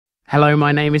Hello,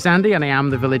 my name is Andy and I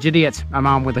am the Village Idiot. I'm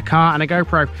armed with a car and a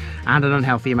GoPro and an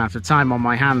unhealthy amount of time on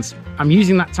my hands. I'm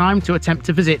using that time to attempt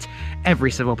to visit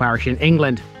every civil parish in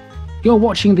England. You're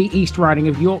watching the East Riding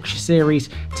of Yorkshire series.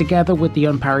 Together with the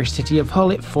unparished city of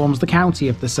Hull, it forms the county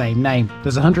of the same name.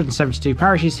 There's 172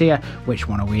 parishes here. Which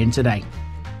one are we in today?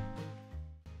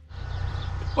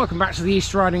 Welcome back to the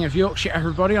East Riding of Yorkshire,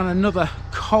 everybody, on another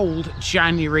cold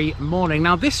January morning.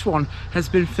 Now, this one has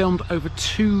been filmed over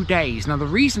 2 days. Now, the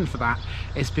reason for that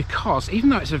is because, even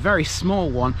though it's a very small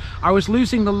one, I was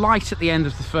losing the light at the end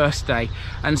of the first day,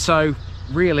 and so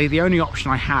really the only option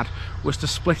I had was to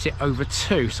split it over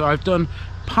two. So I've done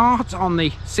part on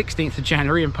the 16th of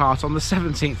January and part on the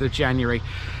 17th of January.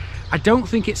 I don't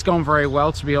think it's gone very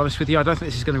well, to be honest with you. I don't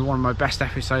think this is going to be one of my best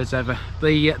episodes ever.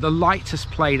 The light has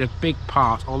played a big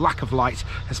part, or lack of light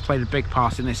has played a big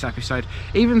part in this episode.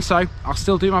 Even so, I'll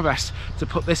still do my best to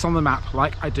put this on the map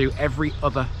like I do every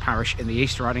other parish in the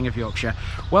East Riding of Yorkshire.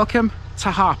 Welcome to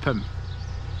Harpham.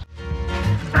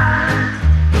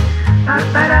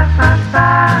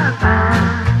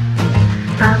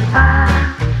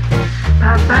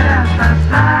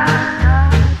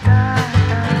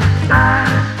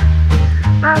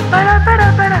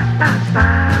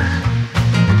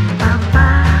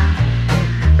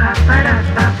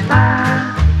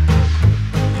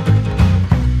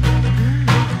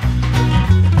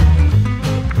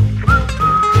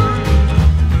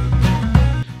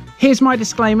 Here's my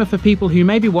disclaimer for people who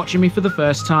may be watching me for the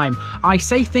first time. I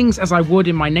say things as I would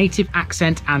in my native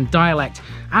accent and dialect.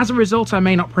 As a result, I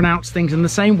may not pronounce things in the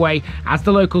same way as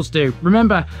the locals do.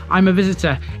 Remember, I'm a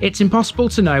visitor. It's impossible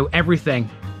to know everything.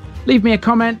 Leave me a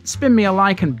comment, spin me a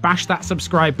like, and bash that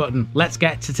subscribe button. Let's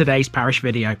get to today's parish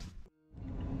video.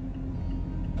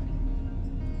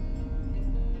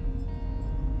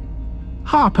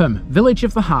 Harpham, village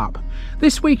of the Harp.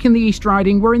 This week in the East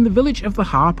Riding, we're in the village of the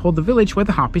Harp, or the village where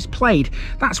the harp is played.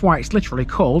 That's why it's literally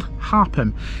called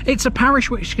Harpham. It's a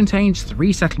parish which contains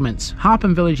 3 settlements: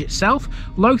 Harpham village itself,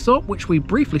 Lowthorpe, which we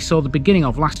briefly saw the beginning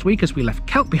of last week as we left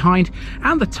Kelk behind,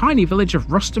 and the tiny village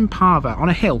of Ruston Parva on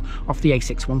a hill off the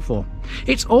A614.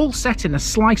 It's all set in a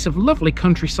slice of lovely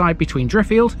countryside between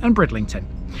Driffield and Bridlington.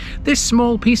 This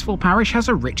small, peaceful parish has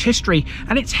a rich history,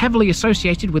 and it's heavily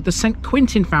associated with the St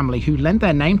Quintin family, who lend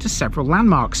their name to several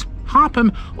landmarks.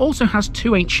 Harpham also has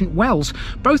 2 ancient wells,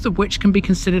 both of which can be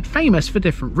considered famous for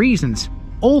different reasons.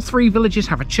 All 3 villages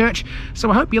have a church, so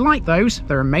I hope you like those.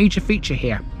 They're a major feature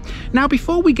here. Now,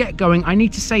 before we get going, I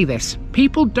need to say this.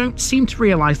 People don't seem to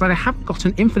realise that I haven't got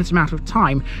an infinite amount of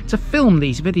time to film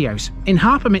these videos. In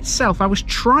Harpham itself, I was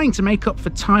trying to make up for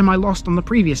time I lost on the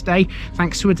previous day,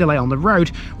 thanks to a delay on the road,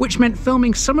 which meant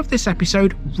filming some of this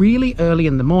episode really early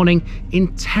in the morning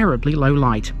in terribly low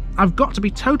light. I've got to be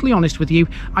totally honest with you,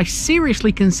 I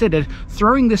seriously considered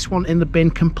throwing this one in the bin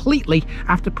completely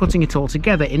after putting it all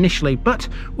together initially, but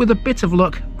with a bit of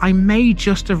luck, I may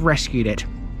just have rescued it.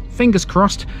 Fingers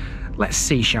crossed. Let's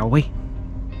see, shall we?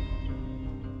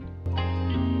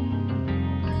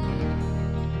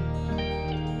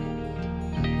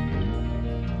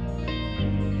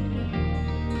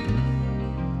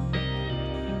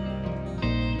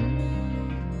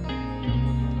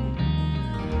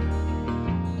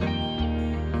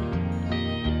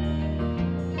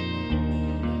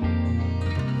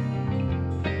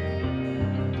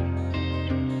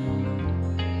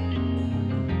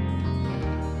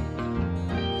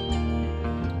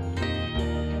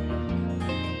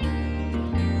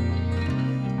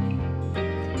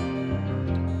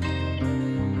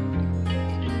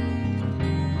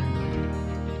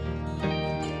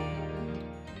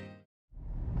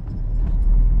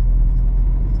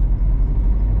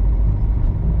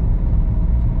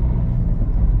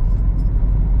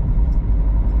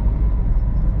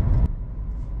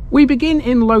 We begin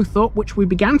in Lowthorpe, which we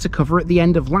began to cover at the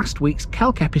end of last week's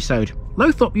Kelk episode.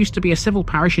 Lowthorpe used to be a civil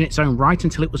parish in its own right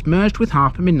until it was merged with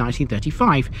Harpham in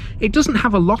 1935. It doesn't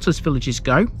have a lot as villages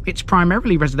go. It's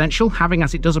primarily residential, having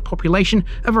as it does a population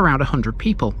of around 100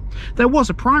 people. There was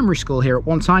a primary school here at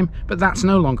one time, but that's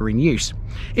no longer in use.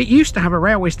 It used to have a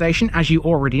railway station, as you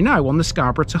already know, on the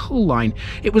Scarborough to Hull line.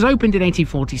 It was opened in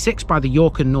 1846 by the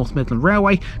York and North Midland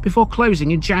Railway before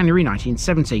closing in January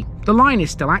 1970. The line is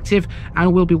still active,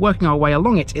 and we'll be working our way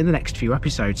along it in the next few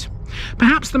episodes.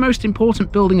 Perhaps the most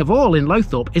important building of all in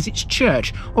Lowthorpe is its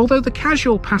church, although the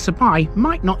casual passerby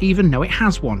might not even know it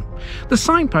has one. The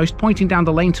signpost pointing down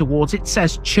the lane towards it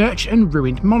says Church and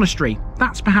Ruined Monastery.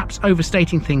 That's perhaps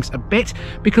overstating things a bit,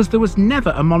 because there was never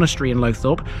a monastery in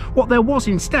Lowthorpe. What there was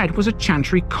instead was a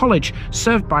chantry college,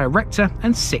 served by a rector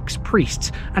and 6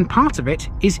 priests, and part of it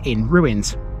is in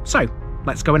ruins. So,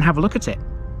 let's go and have a look at it.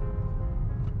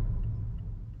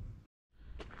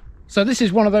 So this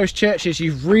is one of those churches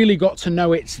you've really got to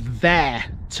know it's there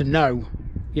to know,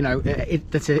 you know,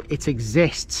 that it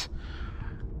exists.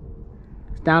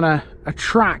 Down a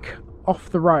track off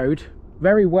the road,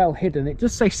 very well hidden. It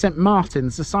does say St Martin.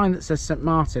 There's a sign that says St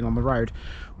Martin on the road,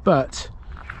 but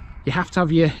you have to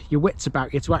have your wits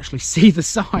about you to actually see the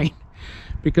sign,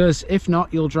 because if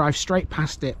not, you'll drive straight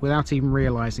past it without even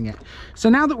realizing it. So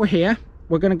now that we're here,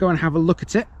 we're going to go and have a look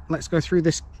at it. Let's go through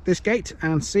this gate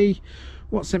and see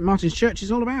what St Martin's Church is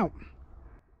all about.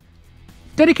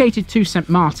 Dedicated to St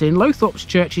Martin, Lowthorpe's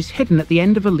church is hidden at the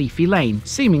end of a leafy lane,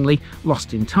 seemingly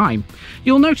lost in time.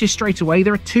 You'll notice straight away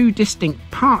there are two distinct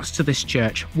parts to this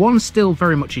church, one still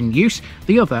very much in use,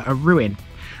 the other a ruin.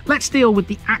 Let's deal with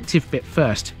the active bit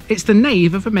first. It's the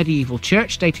nave of a medieval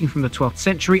church dating from the 12th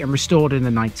century and restored in the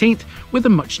 19th, with a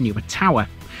much newer tower.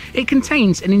 It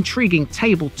contains an intriguing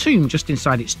table tomb just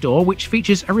inside its door, which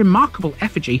features a remarkable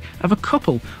effigy of a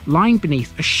couple lying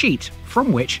beneath a sheet,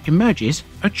 from which emerges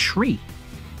a tree.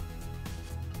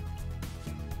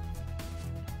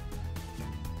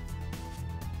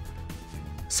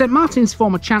 St Martin's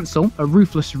former chancel, a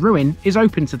roofless ruin, is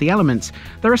open to the elements.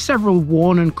 There are several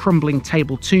worn and crumbling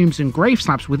table tombs and grave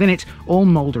slabs within it, all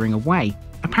mouldering away.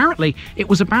 Apparently, it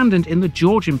was abandoned in the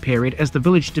Georgian period as the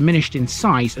village diminished in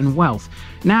size and wealth.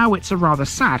 Now it's a rather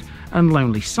sad and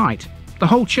lonely sight. The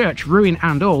whole church, ruin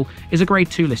and all, is a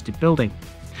Grade 2 listed building.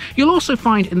 You'll also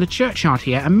find in the churchyard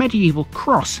here a medieval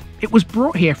cross. It was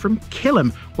brought here from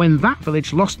Kilham when that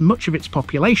village lost much of its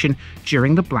population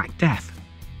during the Black Death.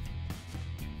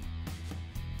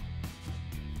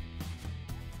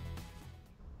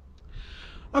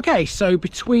 Okay, so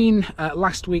between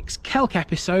last week's Kelk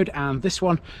episode and this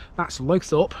one, that's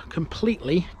Lowthorpe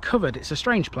completely covered. It's a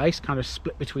strange place, kind of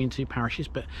split between two parishes,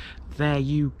 but there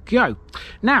you go.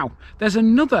 Now, there's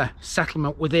another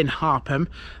settlement within Harpham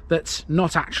that's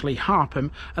not actually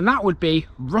Harpham, and that would be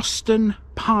Ruston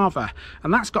Parva,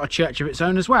 and that's got a church of its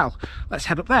own as well. Let's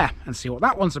head up there and see what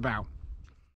that one's about.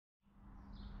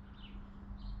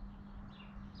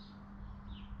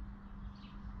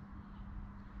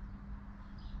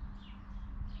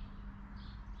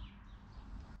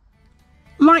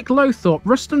 Like Lowthorpe,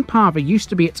 Ruston Parva used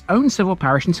to be its own civil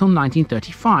parish until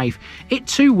 1935. It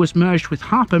too was merged with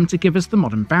Harpham to give us the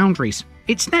modern boundaries.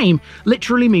 Its name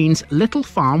literally means little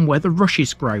farm where the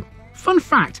rushes grow. Fun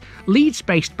fact,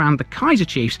 Leeds-based band the Kaiser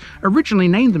Chiefs originally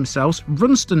named themselves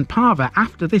Ruston Parva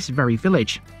after this very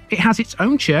village. It has its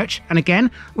own church, and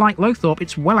again, like Lowthorpe,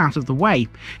 it's well out of the way.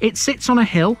 It sits on a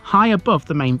hill high above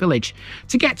the main village.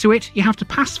 To get to it, you have to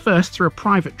pass first through a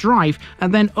private drive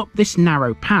and then up this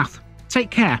narrow path. Take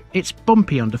care, it's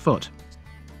bumpy underfoot.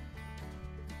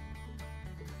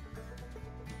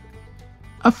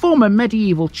 A former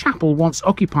medieval chapel once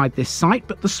occupied this site,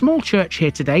 but the small church here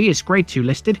today is Grade 2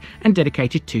 listed and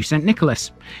dedicated to St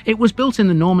Nicholas. It was built in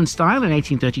the Norman style in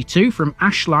 1832 from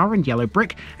ashlar and yellow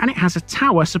brick, and it has a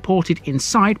tower supported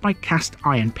inside by cast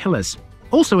iron pillars.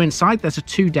 Also inside there's a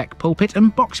two-deck pulpit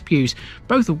and box pews,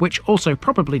 both of which also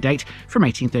probably date from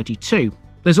 1832.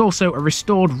 There's also a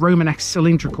restored Romanesque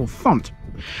cylindrical font.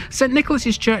 St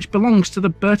Nicholas's church belongs to the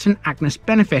Burton Agnes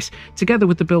benefice, together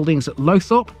with the buildings at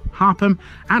Lowthorpe, Harpham,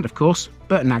 and of course,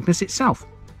 Burton Agnes itself.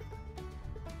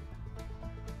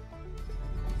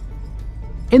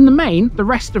 In the main, the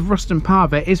rest of Ruston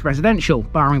Parva is residential,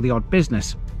 barring the odd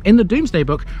business. In the Domesday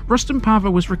Book, Ruston Parva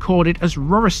was recorded as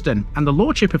Roriston, and the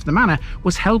lordship of the manor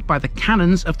was held by the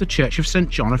canons of the Church of St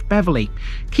John of Beverley.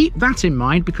 Keep that in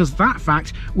mind, because that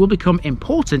fact will become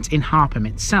important in Harpham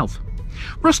itself.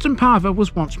 Ruston Parva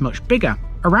was once much bigger.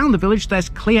 Around the village there's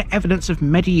clear evidence of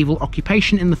medieval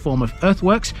occupation in the form of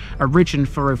earthworks, a ridge and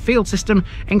furrow field system,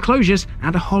 enclosures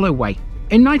and a hollowway.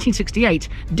 In 1968,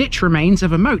 ditch remains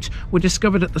of a moat were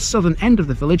discovered at the southern end of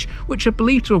the village, which are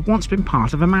believed to have once been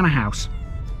part of a manor house.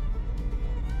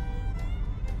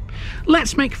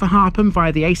 Let's make for Harpham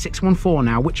via the A614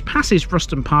 now, which passes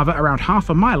Ruston Parva around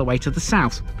half a mile away to the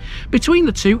south. Between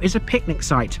the two is a picnic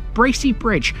site, Bracy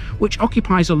Bridge, which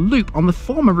occupies a loop on the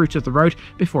former route of the road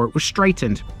before it was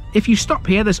straightened. If you stop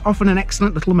here, there's often an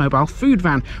excellent little mobile food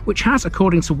van, which has,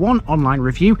 according to one online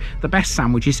review, the best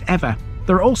sandwiches ever.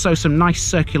 There are also some nice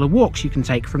circular walks you can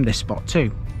take from this spot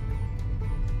too.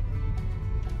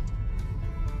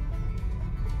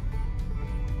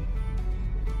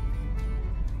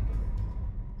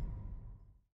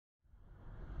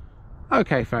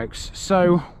 Okay folks,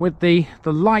 so with the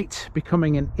light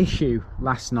becoming an issue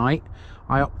last night,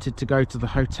 I opted to go to the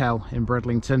hotel in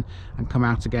Bridlington and come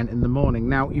out again in the morning.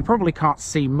 Now, you probably can't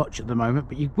see much at the moment,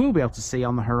 but you will be able to see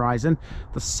on the horizon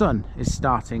the sun is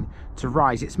starting to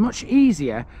rise. It's much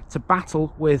easier to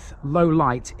battle with low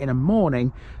light in a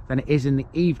morning than it is in the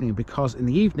evening, because in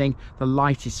the evening the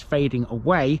light is fading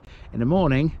away. In the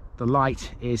morning the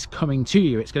light is coming to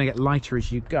you. It's going to get lighter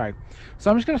as you go.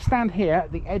 So I'm just going to stand here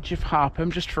at the edge of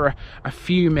Harpham just for a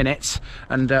few minutes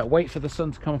and wait for the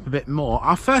sun to come up a bit more.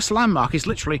 Our first landmark is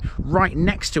literally right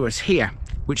next to us here,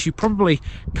 which you probably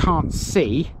can't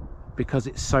see because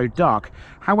it's so dark.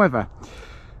 However,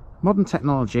 modern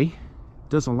technology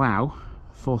does allow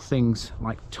for things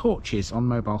like torches on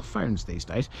mobile phones these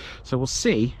days. So we'll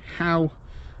see how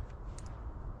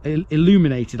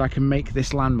illuminated I can make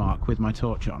this landmark with my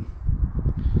torch on,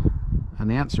 and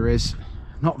the answer is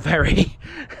not very.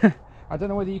 I don't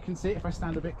know whether you can see it if I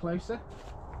stand a bit closer.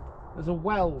 There's a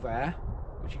well there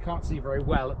which you can't see very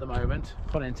well at the moment,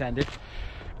 pun intended,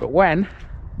 but when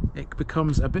it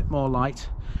becomes a bit more light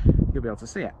you'll be able to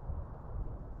see it.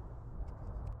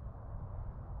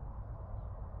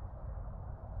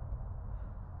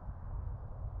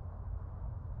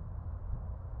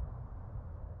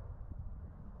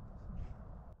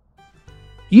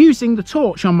 Using the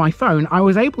torch on my phone, I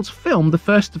was able to film the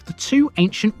first of the two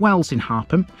ancient wells in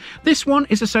Harpham. This one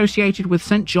is associated with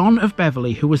St John of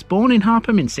Beverley, who was born in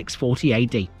Harpham in 640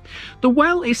 AD. The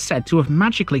well is said to have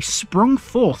magically sprung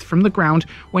forth from the ground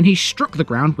when he struck the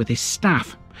ground with his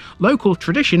staff. Local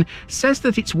tradition says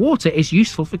that its water is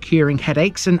useful for curing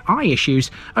headaches and eye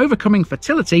issues, overcoming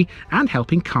fertility, and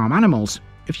helping calm animals.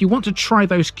 If you want to try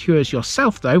those cures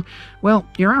yourself though, well,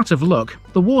 you're out of luck.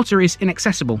 The water is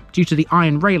inaccessible due to the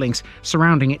iron railings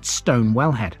surrounding its stone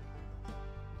wellhead.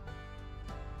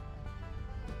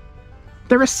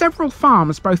 There are several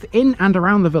farms both in and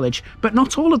around the village, but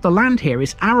not all of the land here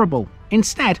is arable.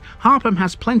 Instead, Harpham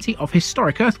has plenty of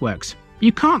historic earthworks.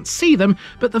 You can't see them,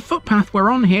 but the footpath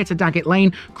we're on here to Daggett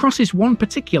Lane crosses one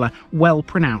particular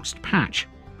well-pronounced patch.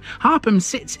 Harpham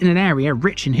sits in an area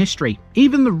rich in history.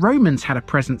 Even the Romans had a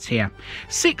presence here.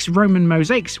 6 Roman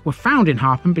mosaics were found in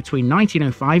Harpham between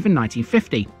 1905 and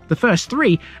 1950. The first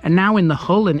 3 are now in the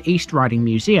Hull and East Riding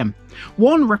Museum.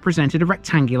 One represented a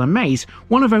rectangular maze,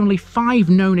 one of only 5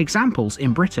 known examples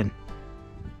in Britain.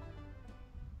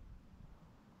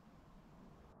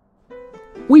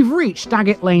 We've reached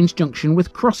Daggett Lane's junction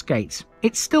with Crossgates.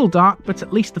 It's still dark, but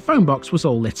at least the phone box was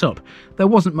all lit up. There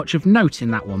wasn't much of note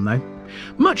in that one though.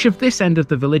 Much of this end of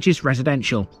the village is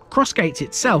residential. Crossgates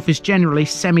itself is generally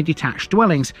semi-detached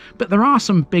dwellings, but there are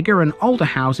some bigger and older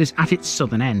houses at its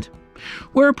southern end.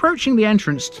 We're approaching the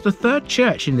entrance to the third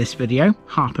church in this video,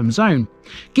 Harpham's own.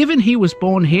 Given he was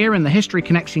born here and the history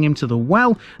connecting him to the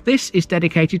well, this is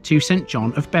dedicated to St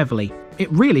John of Beverley.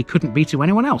 It really couldn't be to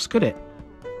anyone else, could it?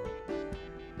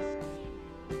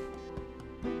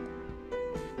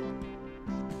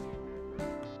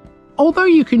 Although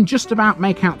you can just about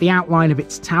make out the outline of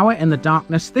its tower in the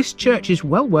darkness, this church is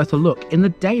well worth a look in the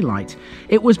daylight.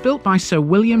 It was built by Sir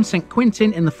William St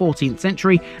Quintin in the 14th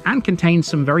century and contains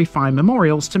some very fine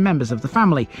memorials to members of the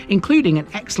family, including an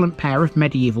excellent pair of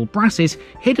medieval brasses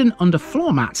hidden under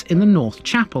floor mats in the north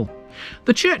chapel.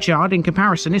 The churchyard, in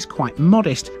comparison, is quite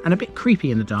modest and a bit creepy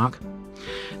in the dark.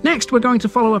 Next, we're going to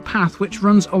follow a path which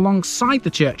runs alongside the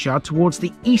churchyard towards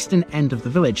the eastern end of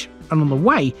the village, and on the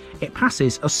way it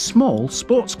passes a small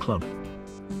sports club.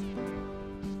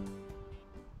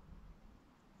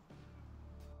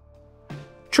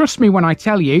 Trust me when I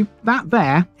tell you, that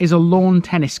there is a lawn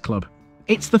tennis club.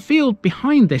 It's the field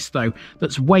behind this though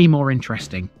that's way more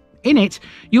interesting. In it,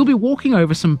 you'll be walking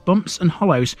over some bumps and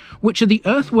hollows, which are the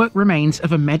earthwork remains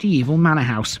of a medieval manor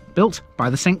house, built by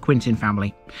the St Quintin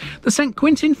family. The St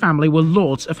Quintin family were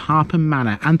lords of Harpham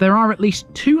Manor, and there are at least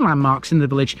 2 landmarks in the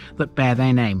village that bear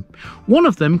their name. One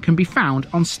of them can be found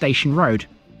on Station Road.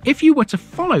 If you were to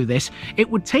follow this, it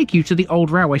would take you to the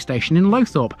old railway station in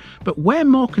Lowthorpe, but we're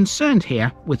more concerned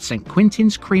here with St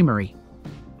Quintin's Creamery.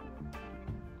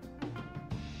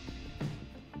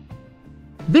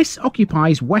 This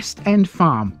occupies West End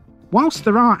Farm. Whilst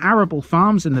there are arable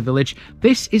farms in the village,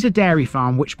 this is a dairy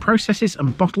farm which processes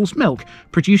and bottles milk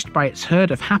produced by its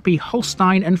herd of happy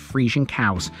Holstein and Friesian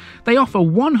cows. They offer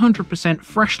 100%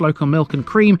 fresh local milk and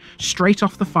cream straight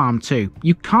off the farm too.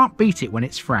 You can't beat it when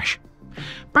it's fresh.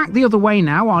 Back the other way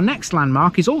now, our next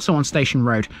landmark is also on Station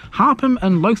Road, Harpham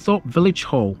and Lowthorpe Village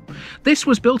Hall. This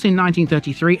was built in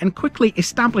 1933 and quickly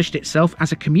established itself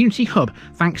as a community hub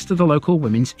thanks to the local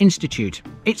Women's Institute.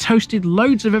 It's hosted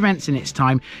loads of events in its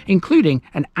time, including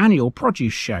an annual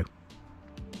produce show.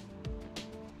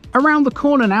 Around the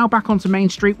corner now, back onto Main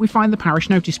Street, we find the parish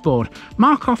notice board.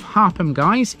 Mark off Harpham,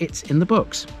 guys, it's in the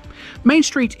books. Main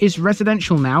Street is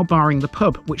residential now, barring the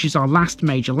pub, which is our last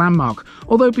major landmark,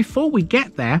 although before we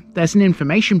get there, there's an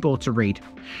information board to read.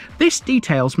 This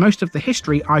details most of the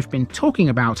history I've been talking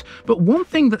about, but one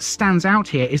thing that stands out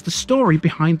here is the story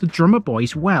behind the Drummer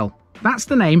Boys Well. That's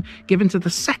the name given to the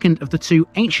second of the two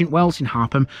ancient wells in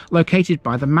Harpham, located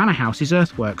by the Manor House's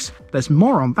earthworks. There's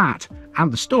more on that,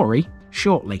 and the story,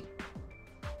 shortly.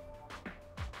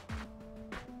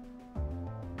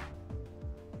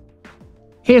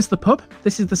 Here's the pub.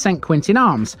 This is the St Quintin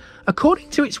Arms. According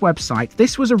to its website,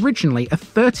 this was originally a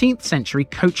 13th century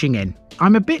coaching inn.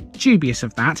 I'm a bit dubious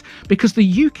of that because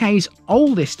the UK's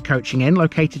oldest coaching inn,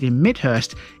 located in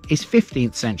Midhurst, is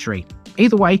 15th century.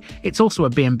 Either way, it's also a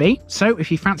B&B, so if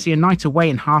you fancy a night away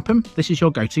in Harpham, this is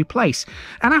your go-to place.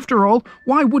 And after all,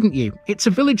 why wouldn't you? It's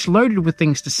a village loaded with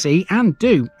things to see and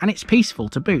do, and it's peaceful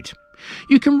to boot.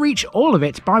 You can reach all of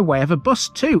it by way of a bus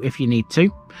too if you need to.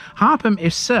 Harpham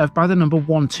is served by the number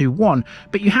 121,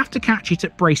 but you have to catch it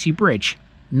at Bracy Bridge,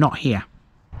 not here.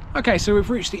 Okay, so we've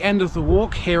reached the end of the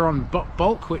walk here on Butt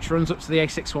Bulk, which runs up to the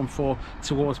A614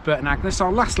 towards Burton Agnes.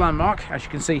 Our last landmark, as you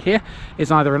can see here,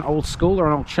 is either an old school or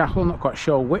an old chapel, not quite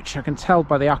sure which. I can tell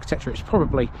by the architecture it's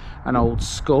probably an old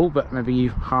school, but maybe you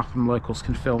Harpham locals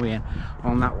can fill me in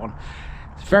on that one.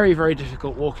 It's very, very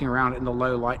difficult walking around in the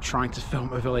low light trying to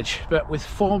film a village, but with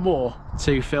 4 more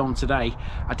to film today,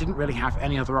 I didn't really have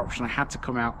any other option. I had to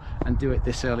come out and do it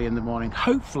this early in the morning.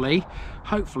 Hopefully,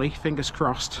 fingers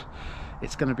crossed,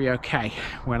 it's going to be okay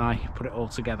when I put it all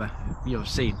together. You'll have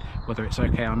seen whether it's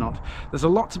okay or not. There's a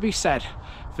lot to be said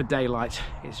for daylight.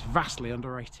 It's vastly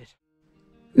underrated.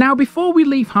 Now, before we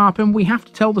leave Harpham, we have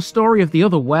to tell the story of the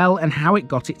other well and how it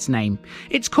got its name.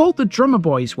 It's called the Drummer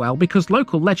Boys Well because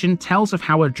local legend tells of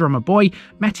how a drummer boy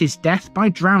met his death by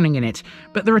drowning in it,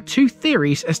 but there are 2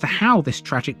 theories as to how this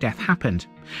tragic death happened.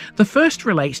 The first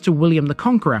relates to William the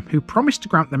Conqueror, who promised to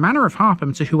grant the manor of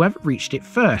Harpham to whoever reached it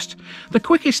first. The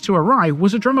quickest to arrive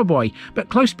was a drummer boy, but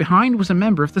close behind was a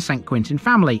member of the St Quintin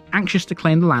family, anxious to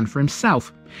claim the land for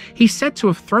himself. He's said to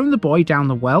have thrown the boy down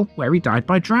the well, where he died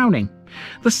by drowning.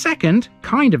 The second,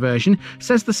 kinder version,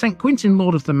 says the St Quintin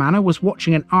lord of the manor was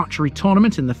watching an archery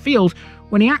tournament in the field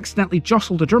when he accidentally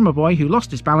jostled a drummer boy who lost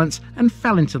his balance and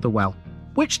fell into the well.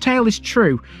 Which tale is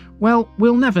true? Well,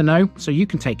 we'll never know, so you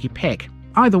can take your pick.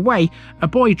 Either way, a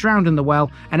boy drowned in the well,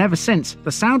 and ever since,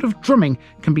 the sound of drumming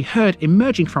can be heard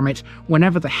emerging from it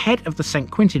whenever the head of the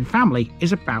St Quintin family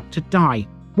is about to die.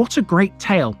 What a great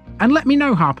tale. And let me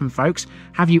know, Harpham folks,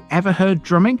 have you ever heard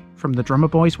drumming from the Drummer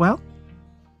Boys Well?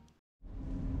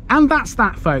 And that's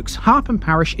that, folks. Harpham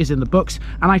Parish is in the books,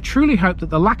 and I truly hope that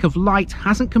the lack of light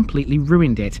hasn't completely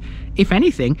ruined it. If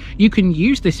anything, you can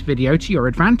use this video to your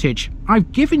advantage.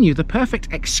 I've given you the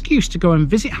perfect excuse to go and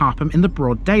visit Harpham in the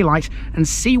broad daylight and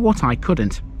see what I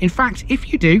couldn't. In fact,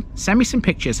 if you do, send me some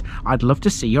pictures. I'd love to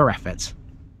see your efforts.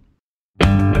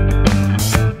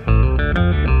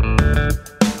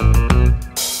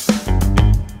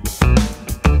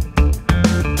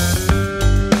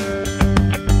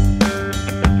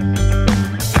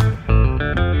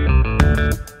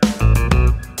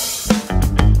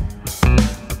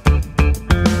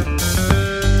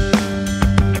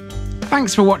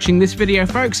 Thanks for watching this video,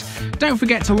 folks. Don't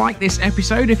forget to like this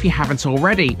episode if you haven't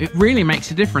already. It really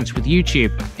makes a difference with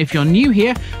YouTube. If you're new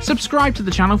here, subscribe to the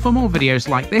channel for more videos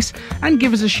like this, and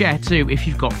give us a share too if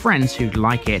you've got friends who'd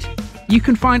like it. You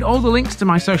can find all the links to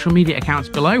my social media accounts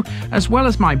below, as well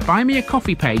as my Buy Me a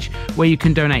Coffee page where you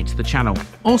can donate to the channel.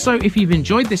 Also, if you've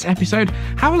enjoyed this episode,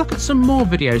 have a look at some more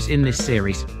videos in this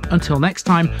series. Until next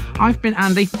time, I've been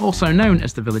Andy, also known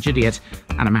as the Village Idiot,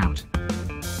 and I'm out.